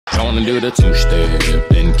Gonna do the two-step,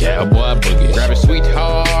 then cowboy boogie. Grab a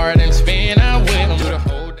sweetheart and spin out with him. The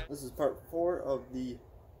whole day. This is part 4 of the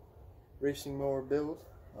racing mower build.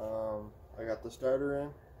 I got the starter in.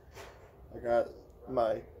 I got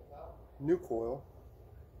my new coil,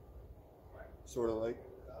 sort of like.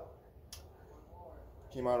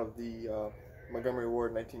 Came out of the Montgomery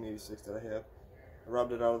Ward 1986 that I have. I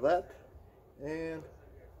robbed it out of that, and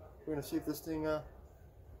we're gonna see if this thing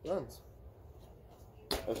runs.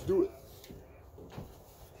 Let's do it.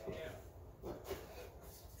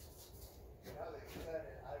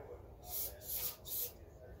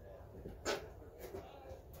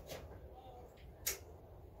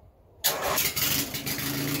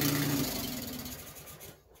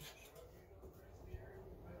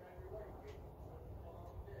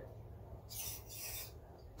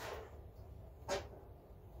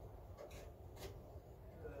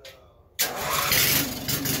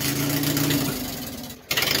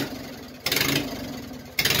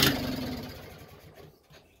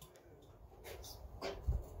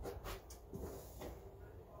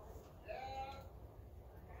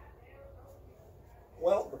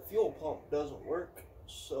 Well, the fuel pump doesn't work,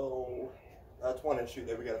 so that's one issue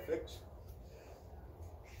that we gotta fix.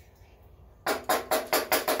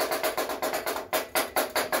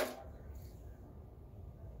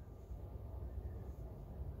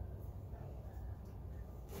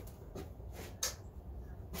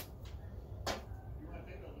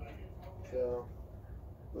 So,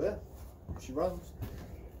 yeah, she runs.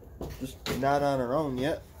 Just not on her own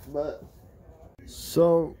yet, but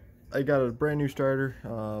so I got a brand new starter.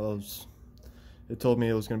 It told me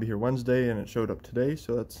it was going to be here Wednesday, and it showed up today,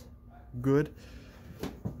 so that's good.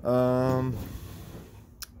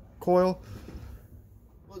 Coil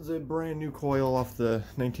was a brand new coil off the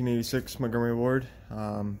 1986 Montgomery Ward.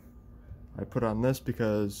 I put on this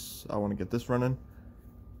because I want to get this running,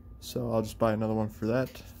 so I'll just buy another one for that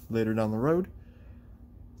later down the road.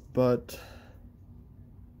 But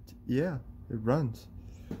yeah, it runs.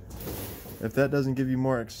 If that doesn't give you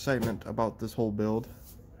more excitement about this whole build,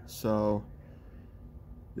 so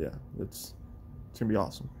yeah, it's gonna be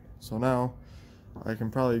awesome. So now I can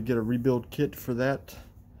probably get a rebuild kit for that,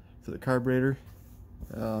 for the carburetor,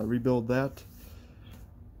 rebuild that,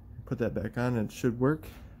 put that back on, and it should work.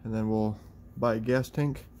 And then we'll buy a gas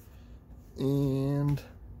tank, and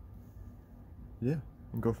yeah,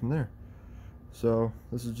 and go from there. So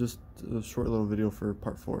this is just a short little video for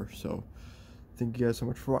part 4. So thank you guys so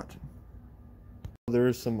much for watching. There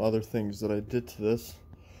is some other things that I did to this.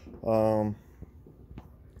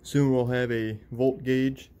 Soon we'll have a volt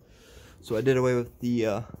gauge. So I did away with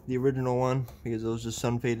the original one because it was just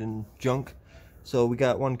sun faded and junk. So we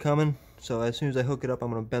got one coming. So as soon as I hook it up,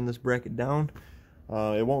 I'm gonna bend this bracket down.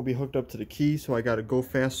 It won't be hooked up to the key, so I got a go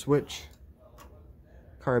fast switch,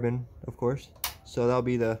 carbon of course. So that'll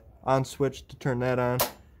be the on switch to turn that on.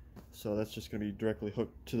 So that's just gonna be directly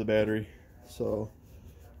hooked to the battery, so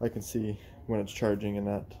I can see when it's charging and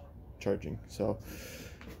not charging. So,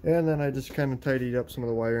 and then I just kind of tidied up some of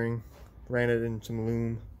the wiring, ran it in some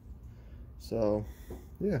loom. So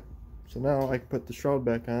yeah, so now I can put the shroud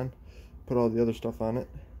back on, put all the other stuff on it,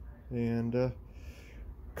 and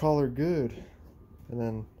call her good. And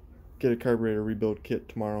then get a carburetor rebuild kit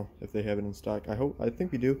tomorrow if they have it in stock. I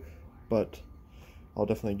think we do, but I'll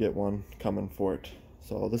definitely get one coming for it.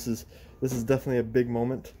 So this is definitely a big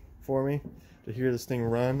moment for me to hear this thing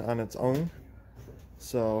run on its own.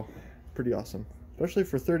 So pretty awesome, especially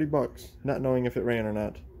for 30 bucks, not knowing if it ran or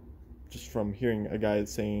not, just from hearing a guy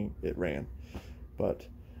saying it ran. But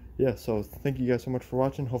yeah, so thank you guys so much for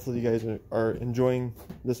watching. Hopefully you guys are enjoying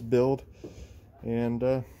this build, and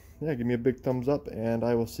yeah, give me a big thumbs up, and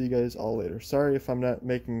I will see you guys all later. Sorry if I'm not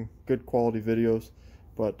making good quality videos,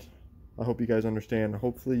 but I hope you guys understand.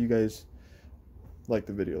 Hopefully you guys like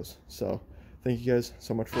the videos. So thank you guys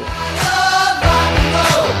so much for watching.